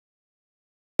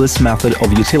This method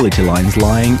of utility lines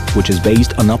laying, which is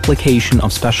based on application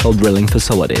of special drilling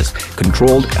facilities,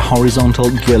 controlled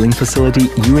horizontal drilling facility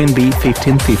UNB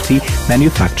 1550,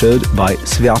 manufactured by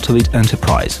Sviatovid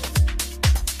Enterprise.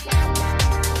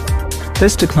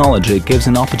 This technology gives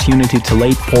an opportunity to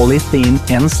lay polythene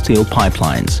and steel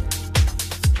pipelines.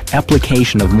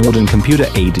 Application of modern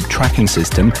computer-aided tracking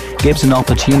system gives an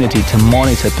opportunity to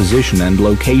monitor position and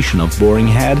location of boring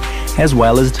head, as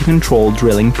well as to control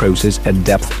drilling process at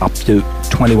depth up to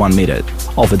 21 meters,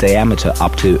 of a diameter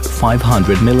up to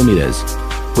 500 millimeters,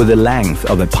 with a length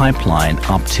of a pipeline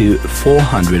up to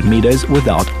 400 meters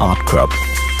without outcrop.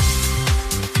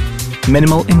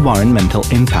 Minimal environmental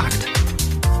impact.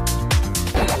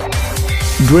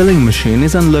 Drilling machine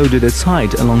is unloaded at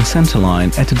site along center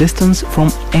line at a distance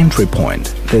from entry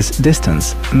point. This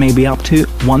distance may be up to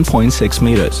 1.6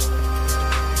 meters.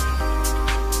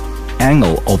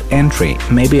 Angle of entry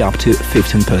may be up to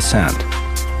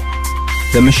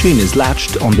 15%. The machine is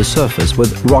latched on the surface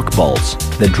with rock bolts.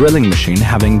 The drilling machine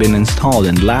having been installed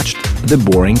and latched, the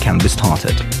boring can be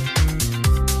started.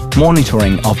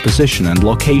 Monitoring of position and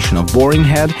location of boring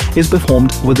head is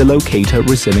performed with a locator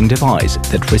receiving device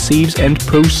that receives and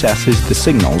processes the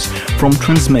signals from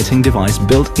transmitting device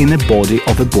built in a body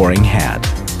of a boring head.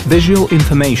 Visual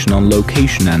information on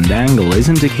location and angle is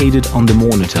indicated on the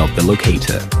monitor of the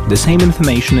locator. The same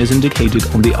information is indicated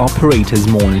on the operator's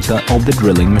monitor of the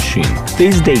drilling machine.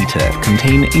 These data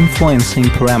contain influencing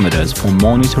parameters for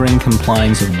monitoring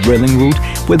compliance of drilling route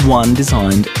with one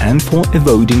designed and for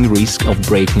avoiding risk of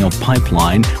breaking of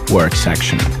pipeline work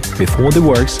section. Before the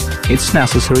works, it's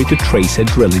necessary to trace a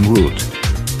drilling route.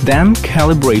 Then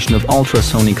calibration of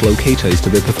ultrasonic locator is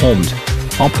to be performed.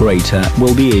 Operator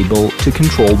will be able to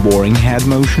control boring head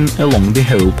motion along the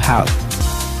whole path.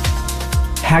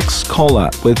 Hex collar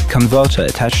with converter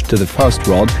attached to the first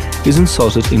rod is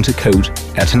inserted into coat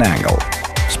at an angle.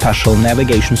 Special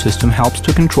navigation system helps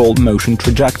to control motion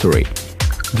trajectory.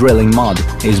 Drilling mud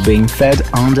is being fed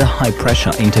under high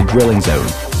pressure into drilling zone.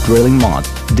 Drilling mud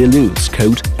dilutes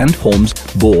coat and forms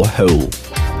bore hole.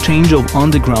 Change of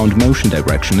underground motion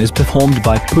direction is performed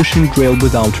by pushing drill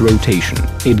without rotation.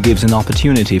 It gives an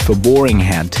opportunity for boring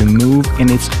head to move in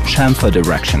its chamfer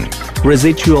direction.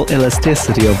 Residual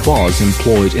elasticity of bars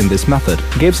employed in this method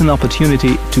gives an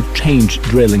opportunity to change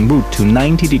drilling route to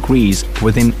 90 degrees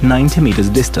within 90 meters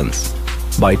distance.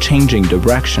 By changing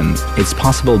direction, it's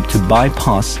possible to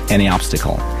bypass any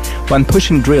obstacle. When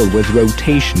pushing drill with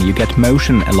rotation, you get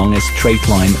motion along a straight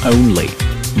line only.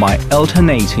 By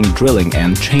alternating drilling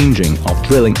and changing of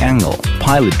drilling angle,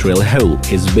 pilot drill hole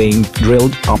is being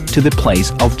drilled up to the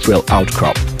place of drill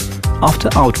outcrop. After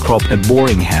outcrop, a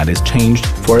boring head is changed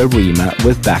for a reamer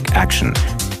with back action.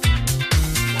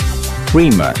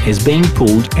 Reamer is being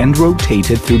pulled and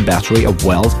rotated through battery of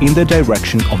wells in the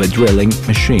direction of a drilling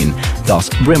machine, thus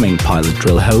reaming pilot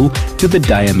drill hole to the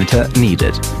diameter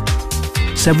needed.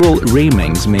 Several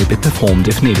reamings may be performed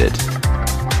if needed.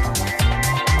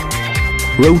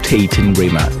 Rotating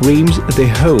reamer reams the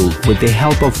hole with the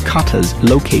help of cutters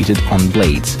located on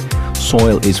blades.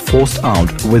 Soil is forced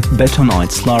out with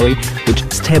bentonite slurry which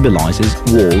stabilizes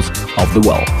walls of the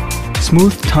well.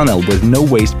 Smooth tunnel with no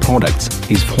waste products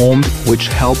is formed, which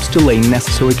helps to lay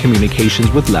necessary communications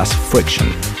with less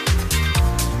friction.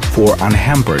 For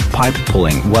unhampered pipe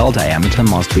pulling, well diameter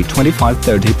must be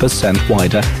 25–30%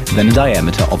 wider than the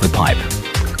diameter of a pipe.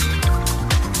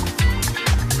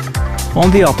 On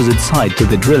the opposite side to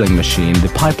the drilling machine, the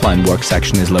pipeline work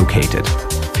section is located.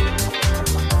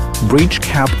 Breech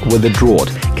cap with a draught,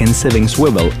 conceiving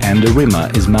swivel, and a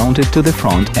reamer is mounted to the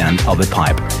front end of a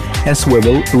pipe. A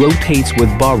swivel rotates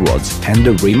with bar rods and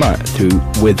a reamer through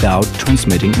without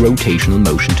transmitting rotational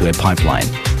motion to a pipeline.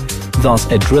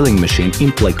 Thus, a drilling machine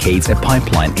implicates a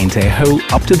pipeline into a hole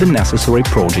up to the necessary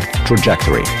project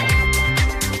trajectory.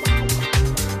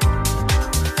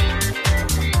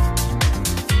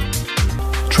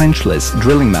 Trenchless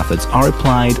drilling methods are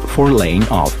applied for laying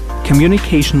of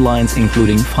communication lines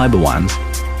including fiber ones,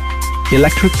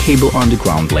 electric cable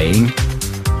underground laying,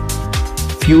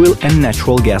 fuel and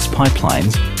natural gas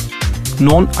pipelines,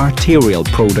 non-arterial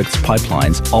products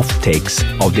pipelines offtakes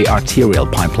of the arterial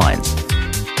pipelines,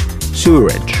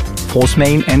 sewerage, force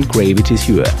main and gravity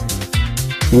sewer,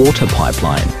 water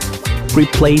pipeline,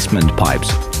 replacement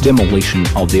pipes, demolition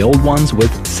of the old ones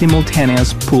with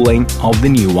simultaneous pulling of the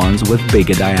new ones with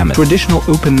bigger diameter. Traditional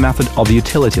open method of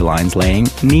utility lines laying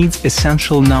needs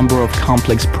essential number of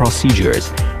complex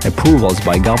procedures, approvals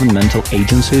by governmental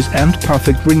agencies and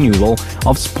perfect renewal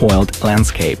of spoiled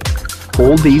landscape.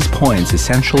 All these points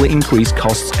essentially increase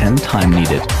costs and time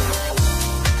needed.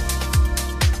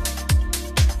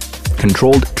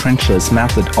 Controlled trenchless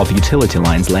method of utility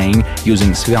lines laying using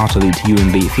Sviatolit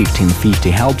UMB 1550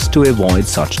 helps to avoid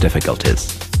such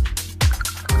difficulties.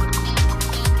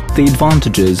 The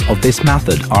advantages of this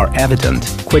method are evident: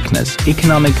 quickness,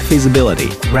 economic feasibility,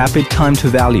 rapid time to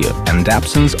value, and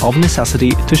absence of necessity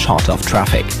to shut off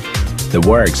traffic. The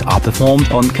works are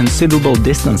performed on considerable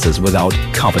distances without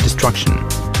cover destruction,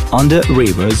 under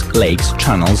rivers, lakes,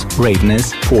 channels,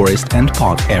 ravenous, forest and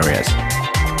park areas,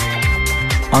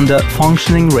 under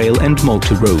functioning rail and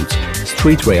motor roads,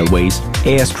 street railways,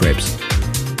 airstrips,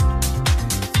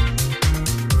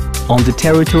 on the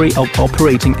territory of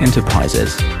operating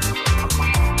enterprises,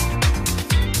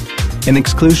 in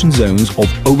exclusion zones of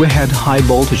overhead high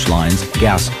voltage lines,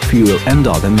 gas, fuel and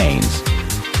other mains,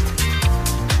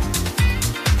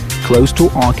 close to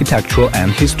architectural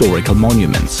and historical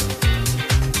monuments,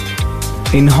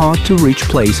 in hard-to-reach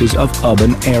places of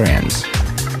urban areas.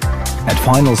 At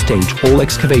final stage, all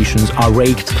excavations are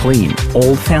raked clean,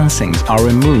 all fencings are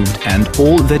removed and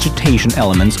all vegetation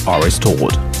elements are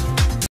restored.